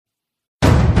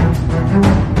Slides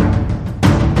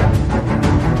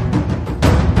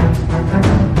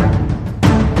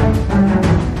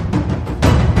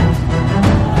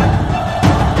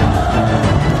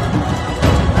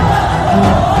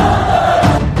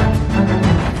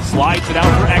it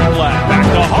out for Ekblad. Back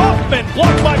to Hoffman.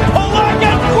 Blocked by Polak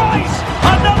and Price.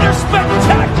 Another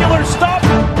spectacular stop.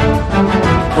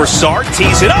 Broussard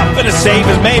tees it up and a save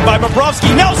is made by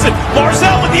Bobrovsky. Nelson.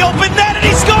 Barzal with the open net and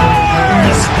he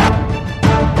scores!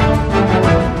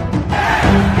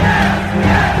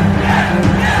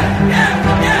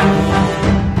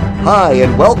 Hi,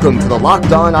 and welcome to the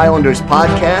Locked On Islanders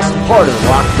podcast, part of the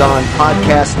Locked On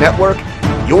Podcast Network,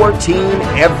 your team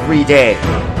every day.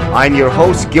 I'm your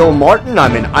host, Gil Martin.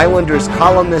 I'm an Islanders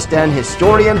columnist and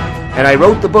historian, and I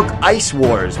wrote the book Ice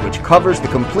Wars, which covers the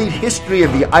complete history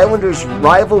of the Islanders'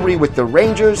 rivalry with the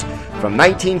Rangers from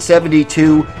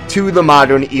 1972 to the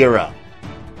modern era.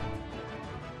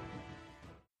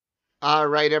 All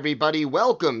right, everybody,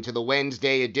 welcome to the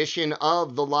Wednesday edition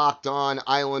of the Locked On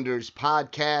Islanders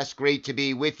podcast. Great to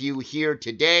be with you here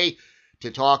today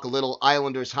to talk a little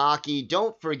Islanders hockey.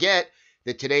 Don't forget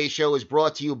that today's show is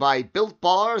brought to you by Built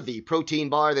Bar, the protein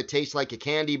bar that tastes like a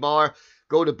candy bar.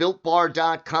 Go to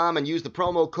BuiltBar.com and use the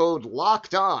promo code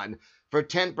LOCKEDON for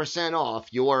 10%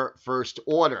 off your first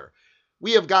order.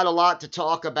 We have got a lot to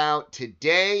talk about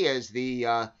today as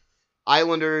the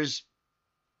Islanders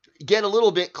get a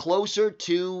little bit closer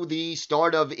to the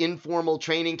start of informal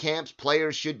training camps.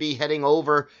 Players should be heading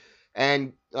over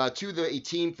and to the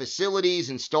team facilities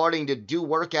and starting to do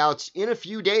workouts in a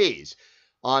few days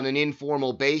on an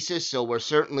informal basis. So we're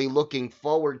certainly looking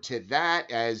forward to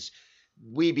that as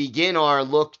we begin our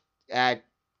look at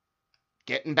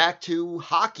getting back to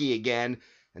hockey again.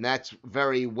 And that's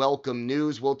very welcome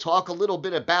news. We'll talk a little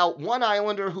bit about one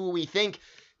Islander who we think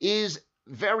is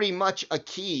very much a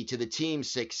key to the team's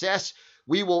success.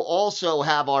 We will also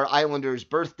have our Islanders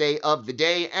birthday of the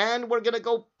day, and we're going to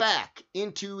go back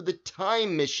into the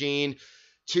time machine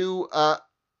to a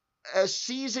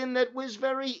season that was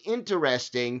very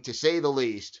interesting, to say the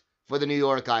least, for the New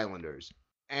York Islanders,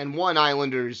 and one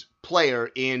Islanders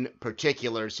player in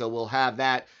particular. So we'll have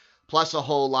that, plus a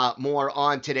whole lot more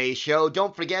on today's show.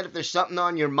 Don't forget, if there's something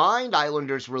on your mind,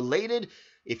 Islanders related,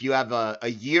 if you have a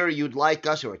year you'd like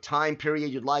us or a time period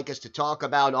you'd like us to talk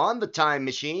about on the time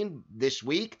machine this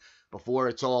week before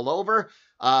it's all over,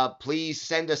 please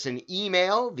send us an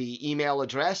email. The email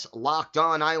address,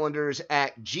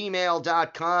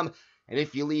 lockedonislanders@gmail.com. And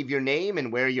if you leave your name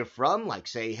and where you're from, like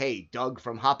say, hey, Doug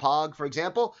from Hop Hog, for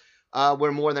example,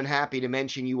 we're more than happy to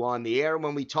mention you on the air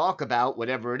when we talk about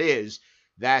whatever it is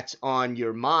that's on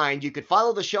your mind. You could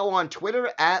follow the show on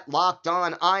Twitter at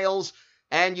LockedOnIsles.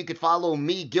 And you could follow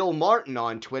me, Gil Martin,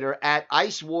 on Twitter at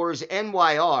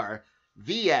IceWarsNYR,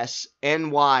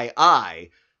 VSNYI.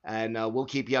 And we'll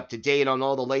keep you up to date on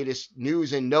all the latest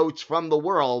news and notes from the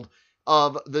world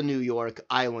of the New York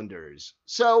Islanders.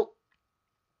 So,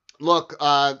 look,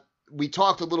 we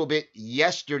talked a little bit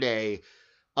yesterday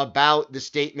about the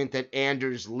statement that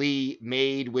Anders Lee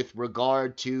made with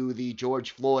regard to the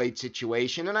George Floyd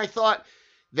situation. And I thought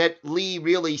that Lee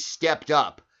really stepped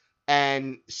up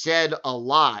and said a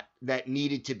lot that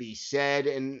needed to be said,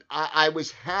 and I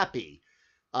was happy,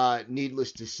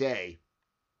 needless to say,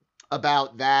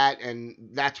 about that, and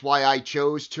that's why I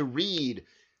chose to read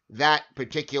that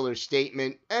particular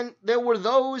statement. And there were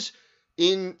those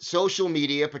in social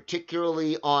media,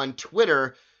 particularly on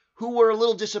Twitter, who were a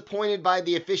little disappointed by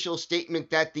the official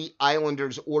statement that the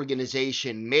Islanders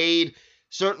organization made.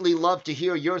 Certainly love to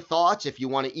hear your thoughts if you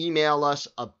want to email us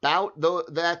about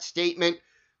that statement.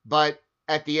 But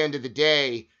at the end of the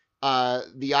day,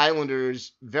 the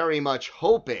Islanders very much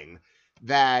hoping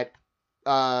that,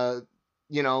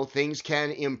 things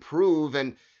can improve.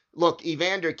 And look,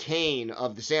 Evander Kane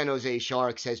of the San Jose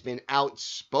Sharks has been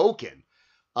outspoken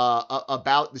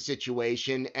about the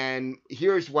situation. And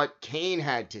here's what Kane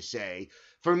had to say.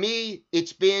 For me,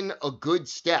 it's been a good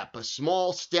step, a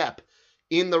small step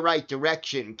in the right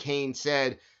direction, Kane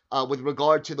said, with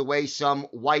regard to the way some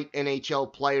white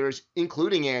NHL players,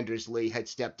 including Anders Lee, had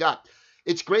stepped up.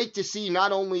 It's great to see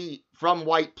not only from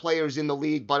white players in the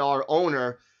league, but our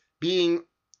owner being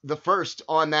the first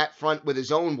on that front with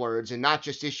his own words and not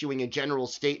just issuing a general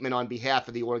statement on behalf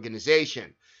of the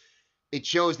organization. It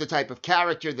shows the type of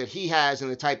character that he has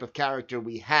and the type of character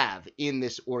we have in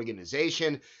this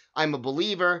organization. I'm a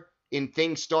believer in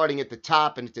things starting at the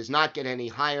top, and it does not get any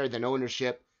higher than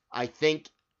ownership. I think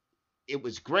it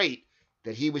was great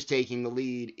that he was taking the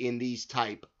lead in these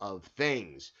type of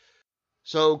things.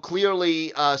 So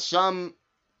clearly some,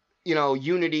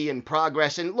 unity and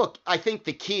progress. And look, I think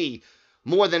the key,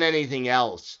 more than anything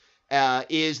else,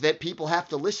 is that people have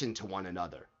to listen to one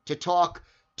another, to talk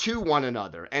to one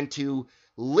another, and to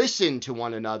listen to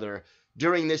one another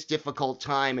during this difficult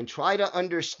time and try to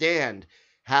understand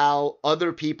how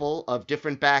other people of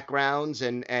different backgrounds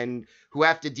and who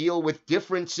have to deal with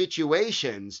different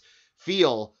situations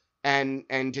feel,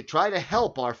 and to try to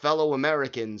help our fellow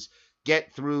Americans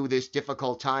get through this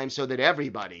difficult time so that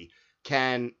everybody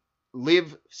can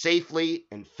live safely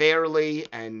and fairly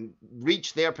and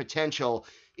reach their potential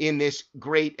in this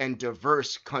great and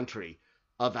diverse country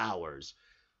of ours.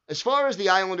 As far as the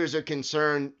Islanders are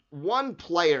concerned, one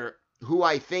player who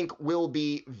I think will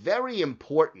be very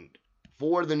important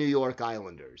for the New York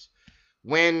Islanders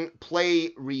when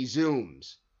play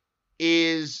resumes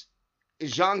is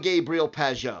Jean-Gabriel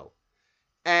Pageau.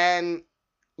 And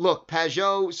look,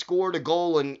 Pageau scored a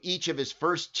goal in each of his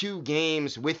first 2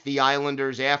 games with the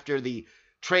Islanders after the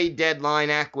trade deadline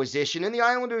acquisition, and the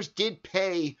Islanders did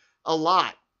pay a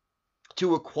lot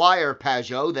to acquire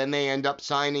Pageau. Then they end up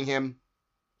signing him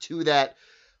to that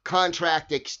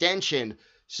contract extension.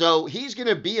 So he's going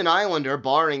to be an Islander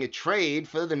barring a trade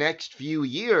for the next few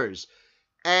years.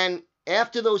 And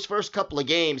after those first couple of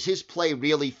games, his play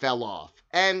really fell off.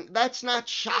 And that's not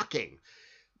shocking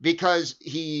because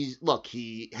he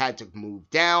had to move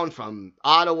down from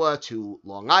Ottawa to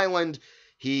Long Island.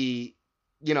 He,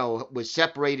 was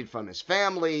separated from his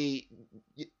family,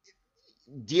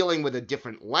 dealing with a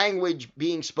different language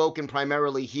being spoken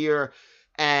primarily here,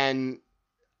 and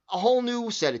a whole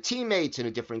new set of teammates and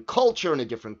a different culture and a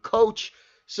different coach.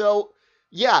 So,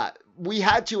 yeah, we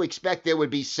had to expect there would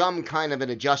be some kind of an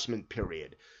adjustment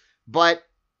period. But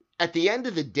at the end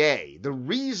of the day, the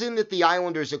reason that the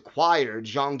Islanders acquired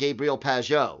Jean-Gabriel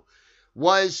Pageau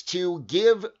was to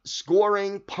give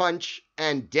scoring punch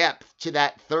and depth to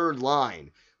that third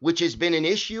line, which has been an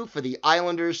issue for the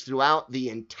Islanders throughout the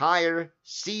entire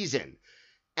season.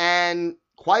 And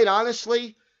quite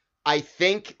honestly, I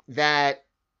think that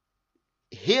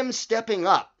him stepping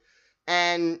up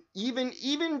and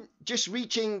even just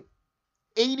reaching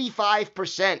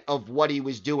 85% of what he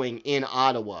was doing in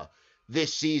Ottawa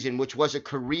this season, which was a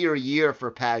career year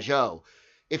for Pageau,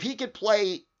 if he could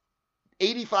play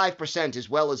 85% as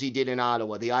well as he did in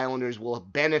Ottawa, the Islanders will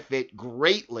benefit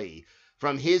greatly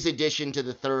from his addition to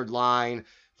the third line,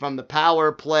 from the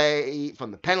power play,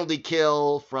 from the penalty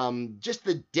kill, from just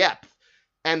the depth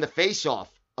and the face-off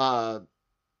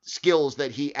skills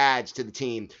that he adds to the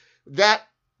team. That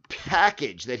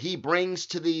package that he brings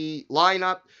to the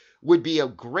lineup would be a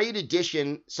great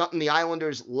addition, something the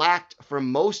Islanders lacked for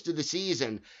most of the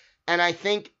season. And I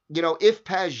think, if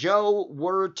Pageau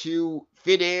were to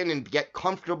fit in and get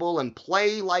comfortable and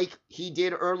play like he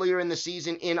did earlier in the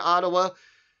season in Ottawa,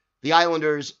 the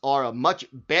Islanders are a much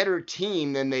better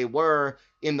team than they were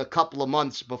in the couple of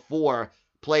months before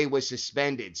play was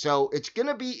suspended. So it's going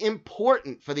to be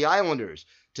important for the Islanders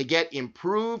to get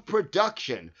improved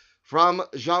production from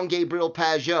Jean-Gabriel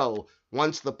Pageau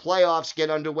once the playoffs get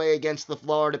underway against the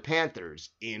Florida Panthers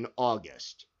in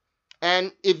August.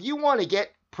 And if you want to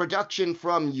get production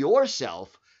from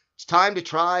yourself, it's time to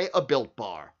try a Built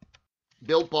Bar.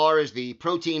 Built Bar is the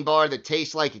protein bar that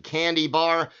tastes like a candy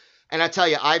bar. And I tell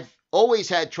you, I've always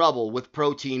had trouble with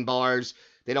protein bars.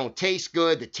 They don't taste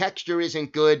good, the texture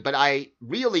isn't good, but I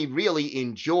really, really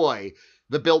enjoy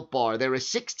the Built Bar. There are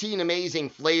 16 amazing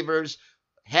flavors.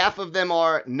 Half of them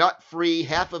are nut-free,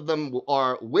 half of them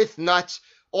are with nuts,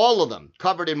 all of them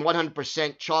covered in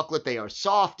 100% chocolate. They are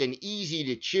soft and easy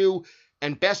to chew,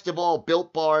 and best of all,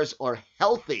 Built Bars are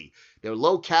healthy. They're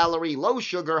low-calorie,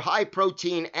 low-sugar,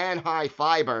 high-protein, and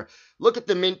high-fiber. Look at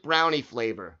the mint brownie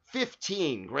flavor.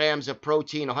 15 grams of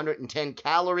protein, 110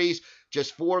 calories,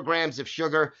 just 4 grams of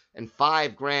sugar, and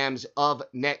 5 grams of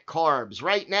net carbs.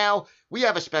 Right now, we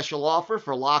have a special offer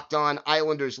for Locked On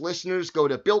Islanders listeners. Go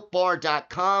to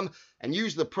BuiltBar.com and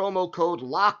use the promo code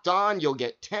Locked On. You'll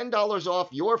get $10 off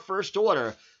your first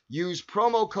order. Use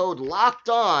promo code Locked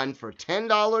On for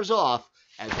 $10 off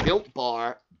at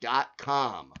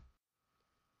BuiltBar.com.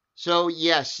 So,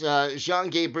 yes,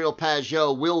 Jean-Gabriel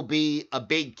Pageau will be a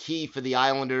big key for the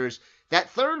Islanders.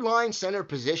 That third-line center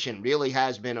position really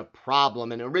has been a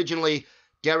problem, and originally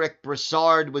Derek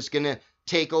Brassard was going to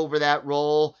take over that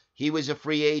role. He was a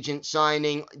free agent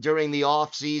signing during the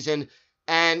offseason,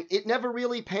 and it never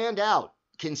really panned out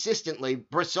consistently.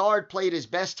 Brassard played his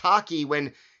best hockey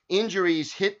when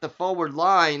injuries hit the forward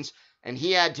lines, and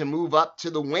he had to move up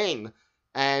to the wing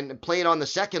and played on the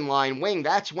second line wing.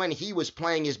 That's when he was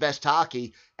playing his best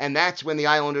hockey, and that's when the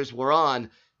Islanders were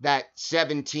on that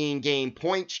 17-game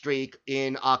point streak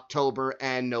in October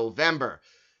and November.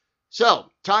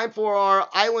 So, time for our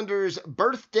Islanders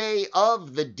birthday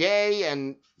of the day,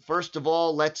 and first of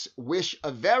all, let's wish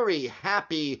a very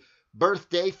happy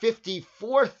birthday,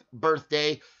 54th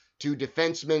birthday, to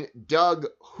defenseman Doug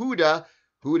Houda.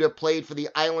 Houda played for the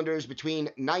Islanders between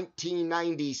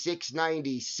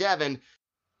 1996-97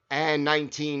 and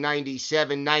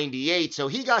 1997-98. So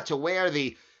he got to wear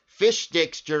the Fish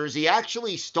Sticks jersey,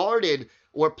 actually started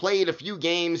or played a few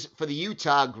games for the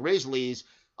Utah Grizzlies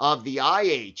of the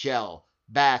IHL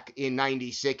back in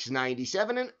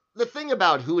 96-97. And the thing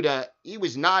about Houda, he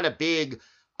was not a big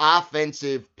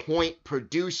offensive point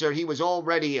producer. He was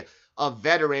already a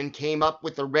veteran, came up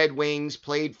with the Red Wings,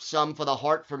 played some for the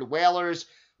Hartford Whalers,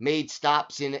 made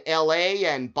stops in LA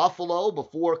and Buffalo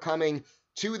before coming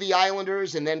to the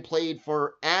Islanders, and then played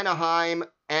for Anaheim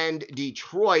and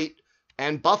Detroit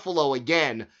and Buffalo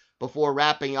again before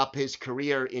wrapping up his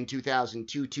career in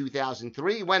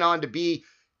 2002-2003. Went on to be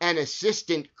an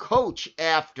assistant coach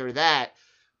after that.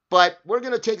 But we're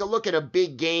going to take a look at a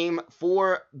big game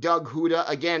for Doug Houda.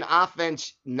 Again,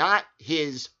 offense not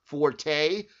his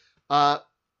forte,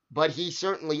 but he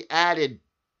certainly added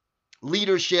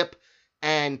leadership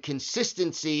and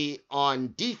consistency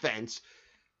on defense.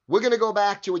 We're going to go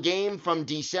back to a game from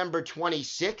December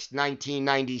 26,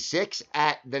 1996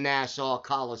 at the Nassau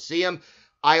Coliseum.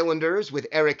 Islanders with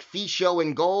Eric Fichaud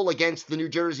in goal against the New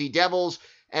Jersey Devils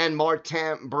and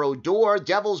Martin Brodeur.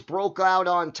 Devils broke out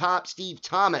on top. Steve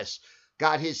Thomas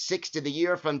got his sixth of the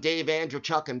year from Dave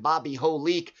Andreychuk and Bobby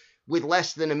Holik with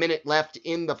less than a minute left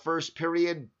in the first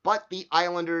period. But the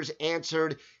Islanders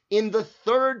answered in the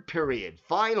third period,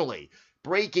 finally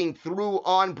breaking through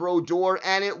on Brodeur,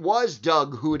 and it was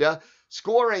Doug Houda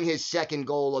scoring his second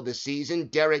goal of the season.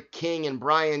 Derek King and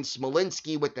Brian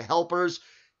Smolinski with the helpers.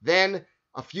 Then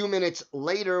a few minutes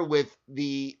later, with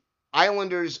the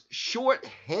Islanders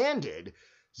short-handed,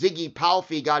 Ziggy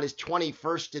Palffy got his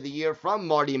 21st of the year from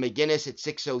Marty McGuinness at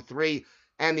 6:03,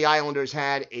 and the Islanders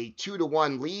had a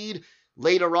 2-1 lead.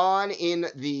 Later on in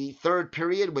the third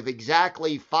period, with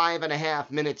exactly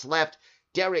 5.5 minutes left,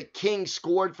 Derek King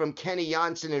scored from Kenny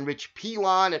Janssen and Rich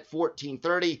Pilon at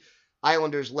 14:30.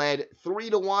 Islanders led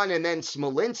 3-1, and then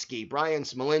Brian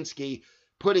Smolinski,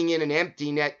 putting in an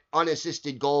empty net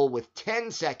unassisted goal with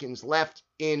 10 seconds left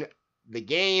in the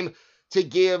game to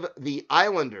give the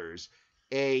Islanders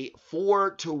a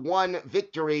 4-1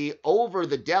 victory over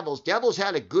the Devils. Devils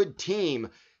had a good team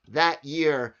that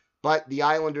year, but the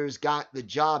Islanders got the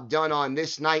job done on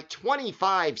this night.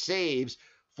 25 saves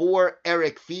for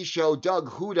Eric Fichaud. Doug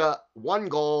Houda, 1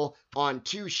 goal on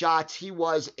 2 shots. He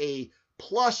was a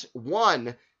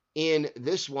 +1 in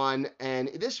this one, and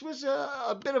this was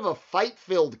a bit of a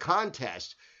fight-filled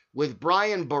contest with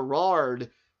Brian Berard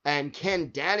and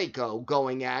Ken Danico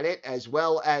going at it, as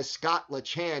well as Scott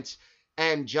LaChance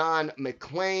and John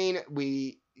McClain.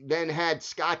 We then had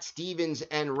Scott Stevens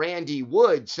and Randy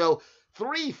Wood. So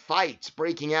 3 fights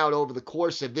breaking out over the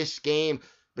course of this game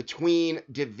between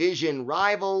division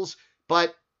rivals,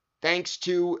 but thanks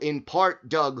to, in part,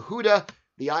 Doug Houda,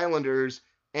 the Islanders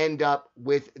end up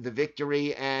with the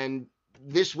victory, and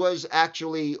this was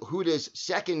actually Houda's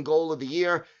second goal of the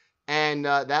year, and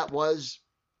that was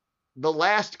the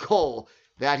last goal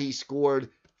that he scored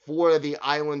for the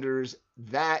Islanders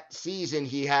that season.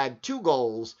 He had 2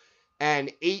 goals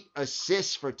and 8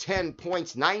 assists for 10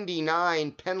 points,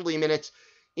 99 penalty minutes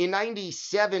in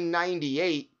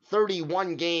 97-98.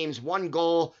 31 games, 1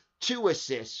 goal, 2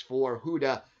 assists for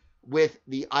Houda with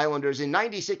the Islanders. In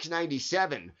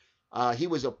 96-97, he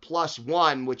was a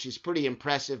 +1, which is pretty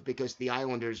impressive because the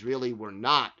Islanders really were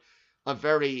not a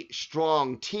very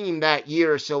strong team that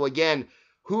year. So again,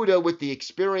 Houda with the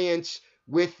experience,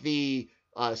 with the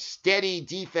steady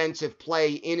defensive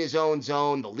play in his own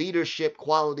zone, the leadership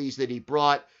qualities that he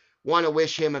brought. Want to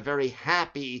wish him a very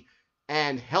happy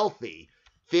and healthy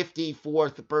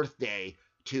 54th birthday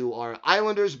to our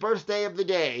Islanders' birthday of the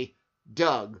day,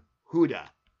 Doug Houda.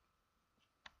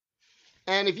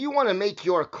 And if you want to make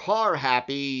your car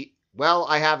happy, well,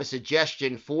 I have a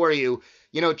suggestion for you.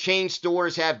 You know, chain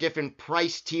stores have different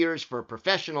price tiers for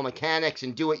professional mechanics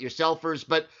and do-it-yourselfers,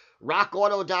 but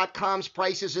RockAuto.com's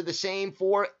prices are the same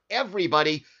for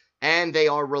everybody, and they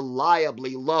are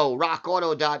reliably low.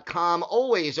 RockAuto.com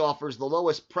always offers the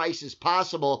lowest prices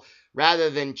possible rather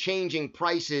than changing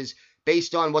prices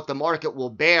based on what the market will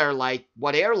bear, like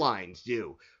what airlines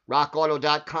do.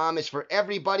 RockAuto.com is for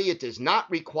everybody. It does not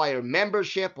require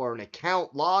membership or an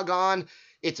account log-on.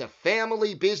 It's a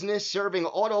family business serving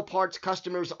auto parts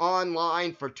customers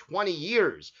online for 20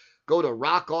 years. Go to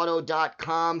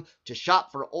RockAuto.com to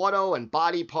shop for auto and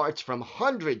body parts from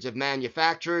hundreds of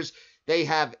manufacturers. They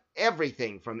have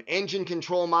everything from engine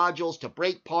control modules to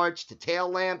brake parts to tail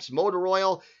lamps, motor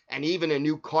oil, and even a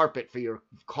new carpet for your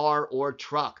car or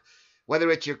truck.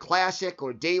 Whether it's your classic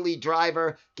or daily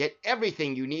driver, get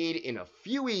everything you need in a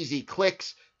few easy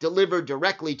clicks delivered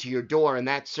directly to your door, and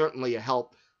that's certainly a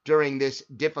help during this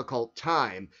difficult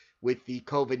time with the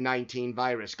COVID-19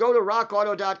 virus. Go to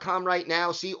rockauto.com right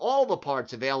now. See all the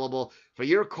parts available for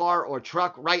your car or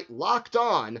truck right locked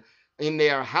on in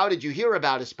their How Did You Hear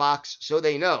About Us box so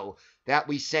they know that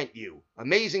we sent you.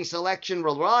 Amazing selection,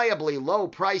 reliably low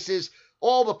prices,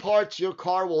 all the parts your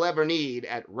car will ever need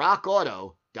at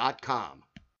rockauto.com.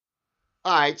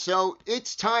 All right, so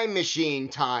it's time machine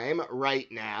time right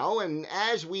now, and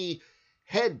as we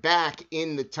head back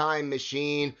in the time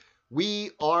machine, we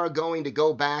are going to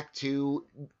go back to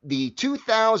the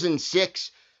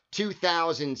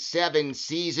 2006-2007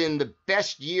 season, the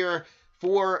best year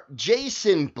for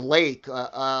Jason Blake,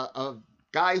 a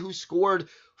guy who scored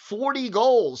 40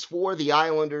 goals for the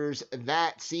Islanders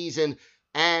that season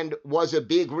and was a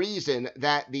big reason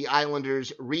that the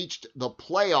Islanders reached the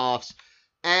playoffs.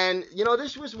 And, you know,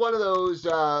 this was one of those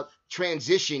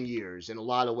transition years in a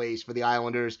lot of ways for the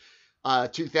Islanders.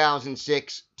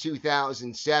 2006,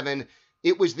 2007.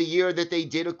 It was the year that they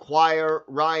did acquire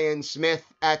Ryan Smith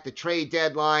at the trade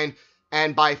deadline,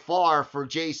 and by far for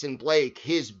Jason Blake,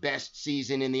 his best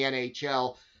season in the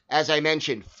NHL. As I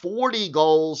mentioned, 40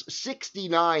 goals,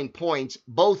 69 points,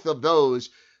 both of those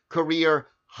career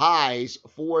highs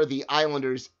for the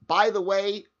Islanders. By the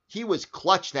way, he was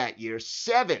clutch that year.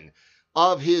 7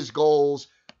 of his goals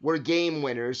were game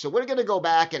winners. So we're going to go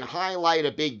back and highlight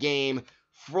a big game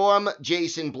from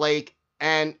Jason Blake,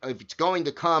 and if it's going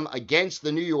to come against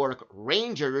the New York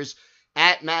Rangers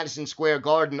at Madison Square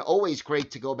Garden, always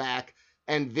great to go back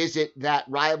and visit that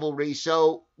rivalry.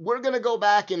 So we're going to go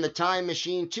back in the time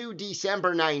machine to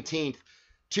December 19th,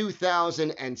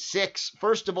 2006.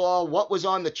 First of all, what was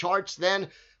on the charts then?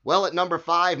 Well, at number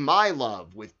 5, My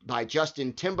Love by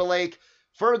Justin Timberlake.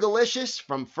 Fergalicious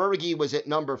from Fergie was at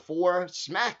number 4.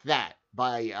 Smack That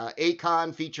by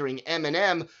Akon featuring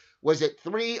Eminem was at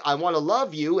 3. I Want to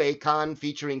Love You, Akon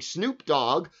featuring Snoop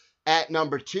Dogg at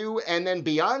number 2. And then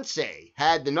Beyonce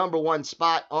had the number 1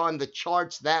 spot on the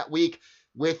charts that week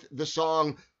with the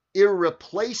song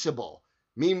Irreplaceable.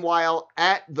 Meanwhile,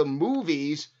 at the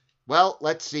movies, well,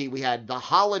 let's see. We had The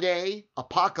Holiday,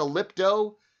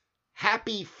 Apocalypto,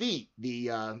 Happy Feet,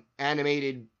 the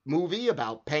animated movie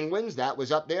about penguins, that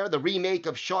was up there. The remake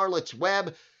of Charlotte's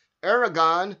Web,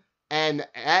 Aragon, and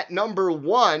at number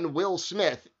 1, Will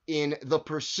Smith in The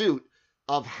Pursuit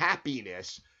of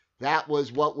Happiness. That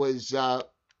was what was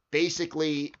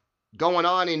basically going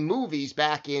on in movies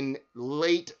back in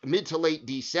mid to late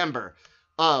December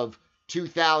of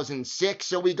 2006.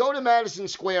 So we go to Madison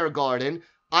Square Garden.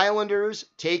 Islanders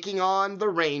taking on the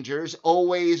Rangers.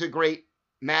 Always a great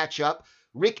matchup.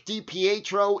 Rick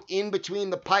DiPietro in between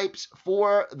the pipes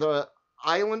for the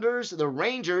Islanders. The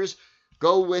Rangers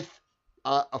go with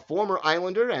a former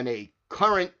Islander and a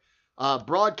current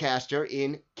broadcaster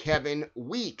in Kevin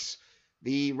Weeks.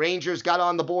 The Rangers got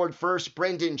on the board first.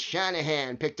 Brendan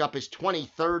Shanahan picked up his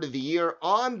 23rd of the year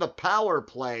on the power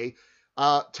play.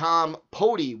 Tom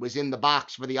Poti was in the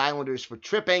box for the Islanders for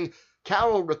tripping.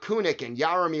 Karol Rakunik and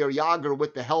Jaromir Jagr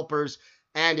with the helpers,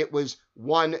 and it was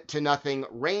 1-0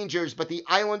 Rangers. But the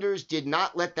Islanders did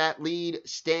not let that lead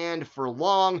stand for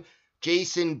long.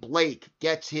 Jason Blake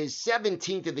gets his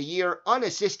 17th of the year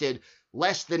unassisted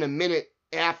less than a minute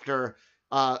after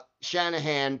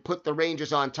Shanahan put the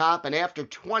Rangers on top, and after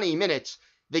 20 minutes,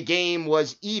 the game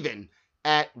was even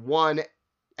at 1-1.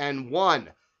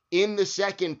 In the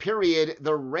second period,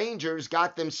 the Rangers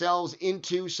got themselves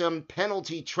into some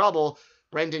penalty trouble.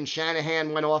 Brendan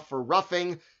Shanahan went off for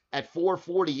roughing at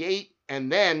 4:48,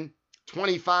 and then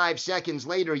 25 seconds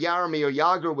later, Jaromir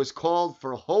Jagr was called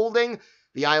for holding.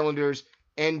 The Islanders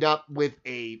end up with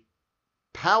a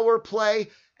power play,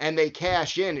 and they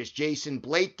cash in as Jason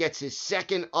Blake gets his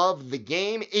second of the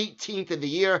game, 18th of the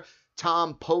year.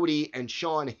 Tom Poti and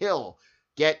Sean Hill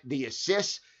get the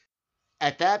assists.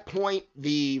 At that point,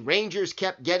 the Rangers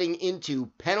kept getting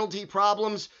into penalty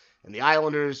problems, and the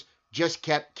Islanders just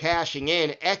kept cashing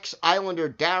in. Ex-Islander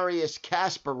Darius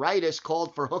Kasparaitis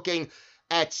called for hooking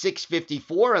at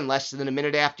 6:54, and less than a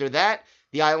minute after that,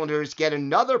 the Islanders get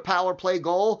another power play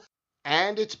goal,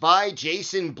 and it's by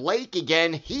Jason Blake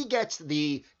again. He gets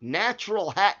the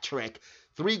natural hat trick,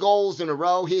 3 goals in a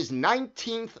row, his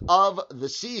 19th of the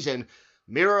season.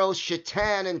 Miro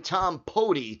Shatan and Tom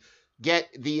Poti get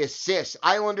the assist.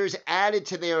 Islanders added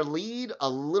to their lead a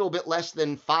little bit less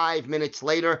than 5 minutes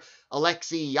later.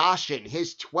 Alexei Yashin,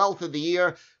 his 12th of the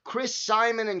year. Chris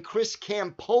Simon and Chris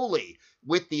Campoli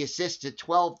with the assists at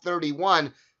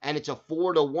 12:31, and it's a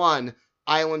 4-1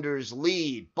 Islanders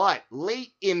lead. But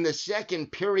late in the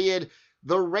second period,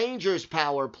 the Rangers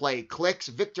power play clicks.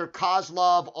 Viktor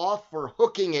Kozlov off for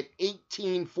hooking at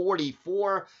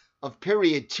 18:44 of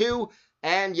period 2,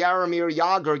 and Jaromir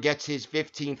Jagr gets his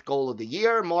 15th goal of the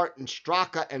year. Martin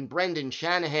Straka and Brendan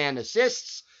Shanahan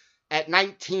assists at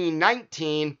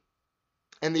 19:19,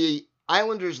 and the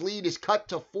Islanders lead is cut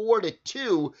to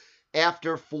 4-2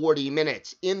 after 40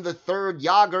 minutes. In the third,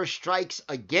 Jagr strikes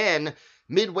again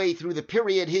midway through the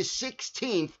period, his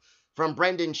 16th from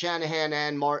Brendan Shanahan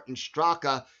and Martin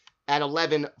Straka at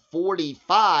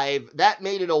 11:45. That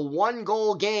made it a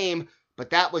one-goal game, but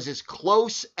that was as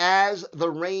close as the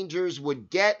Rangers would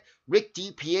get. Rick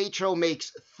DiPietro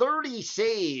makes 30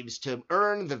 saves to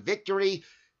earn the victory.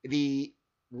 The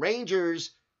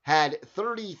Rangers had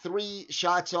 33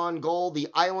 shots on goal, the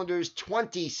Islanders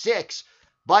 26,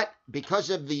 but because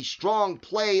of the strong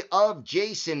play of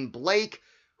Jason Blake,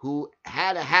 who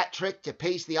had a hat trick to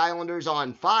pace the Islanders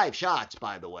on 5 shots,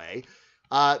 by the way,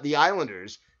 the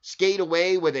Islanders skate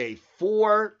away with a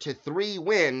 4-3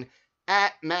 win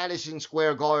at Madison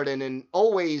Square Garden. And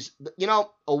always,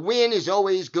 a win is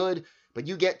always good, but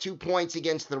you get 2 points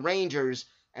against the Rangers,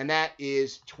 and that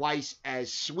is twice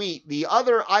as sweet. The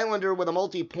other Islander with a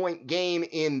multi-point game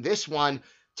in this one,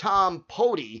 Tom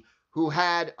Poti, who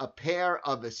had a pair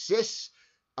of assists.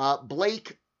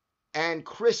 Blake and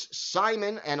Chris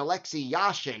Simon and Alexei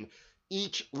Yashin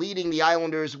each leading the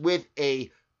Islanders with a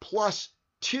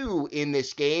 +2 in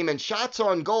this game. And shots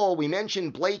on goal, we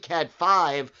mentioned Blake had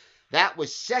 5. That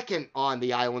was second on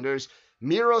the Islanders.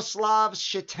 Miroslav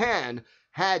Shatan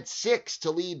had 6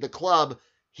 to lead the club.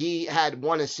 He had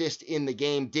 1 assist in the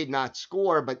game, did not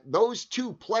score, but those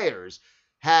 2 players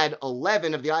had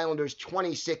 11 of the Islanders'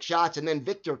 26 shots, and then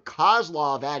Viktor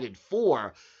Kozlov added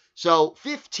 4. So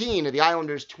 15 of the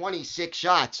Islanders' 26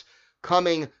 shots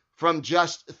coming from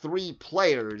just 3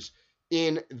 players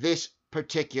in this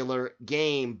particular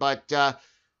game. But,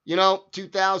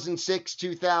 2006,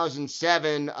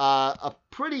 2007, a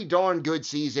pretty darn good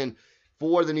season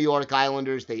for the New York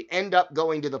Islanders. They end up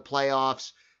going to the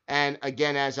playoffs. And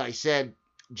again, as I said,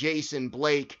 Jason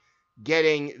Blake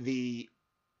getting the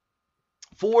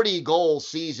 40-goal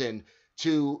season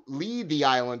to lead the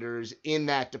Islanders in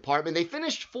that department. They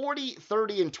finished 40,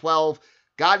 30, and 12,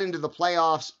 got into the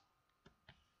playoffs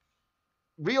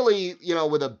really,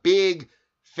 with a big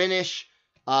finish.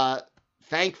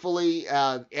 Thankfully,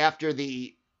 after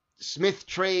the Smith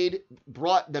trade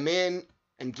brought them in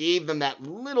and gave them that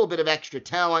little bit of extra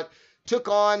talent, took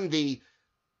on the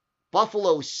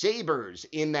Buffalo Sabres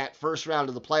in that first round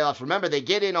of the playoffs. Remember, they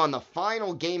get in on the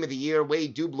final game of the year,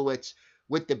 Wade Dublowitz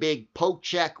with the big poke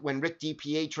check when Rick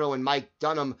DiPietro and Mike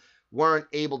Dunham weren't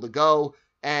able to go.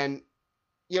 And,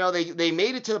 they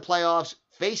made it to the playoffs,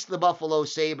 faced the Buffalo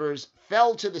Sabres,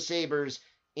 fell to the Sabres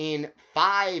in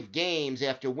 5 games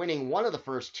after winning one of the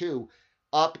first 2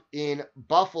 up in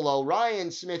Buffalo. Ryan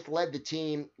Smith led the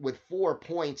team with 4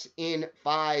 points in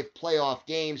 5 playoff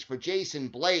games. For Jason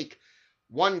Blake,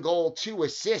 1 goal, 2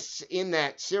 assists in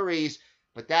that series,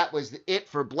 but that was it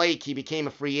for Blake. He became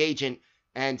a free agent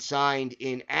and signed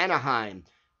in Anaheim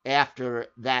after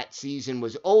that season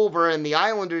was over, and the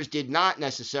Islanders did not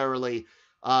necessarily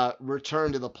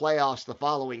return to the playoffs the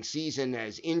following season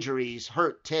as injuries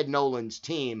hurt Ted Nolan's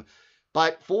team.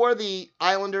 But for the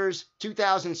Islanders,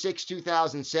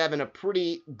 2006-2007, a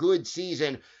pretty good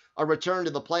season, a return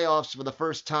to the playoffs for the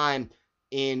first time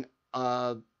in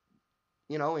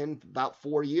in about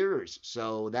 4 years.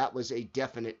 So that was a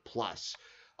definite plus.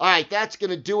 All right, that's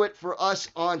going to do it for us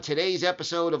on today's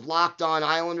episode of Locked On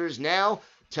Islanders. Now,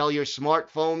 tell your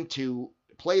smartphone to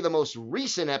play the most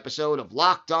recent episode of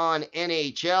Locked On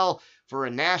NHL for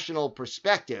a national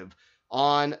perspective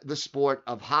on the sport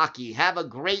of hockey. Have a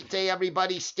great day,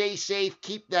 everybody. Stay safe.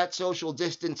 Keep that social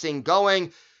distancing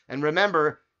going. And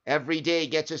remember, every day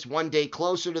gets us one day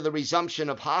closer to the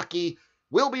resumption of hockey.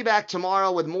 We'll be back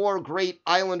tomorrow with more great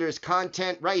Islanders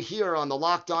content right here on the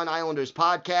Locked On Islanders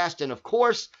podcast. And of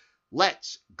course,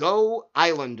 let's go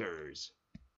Islanders.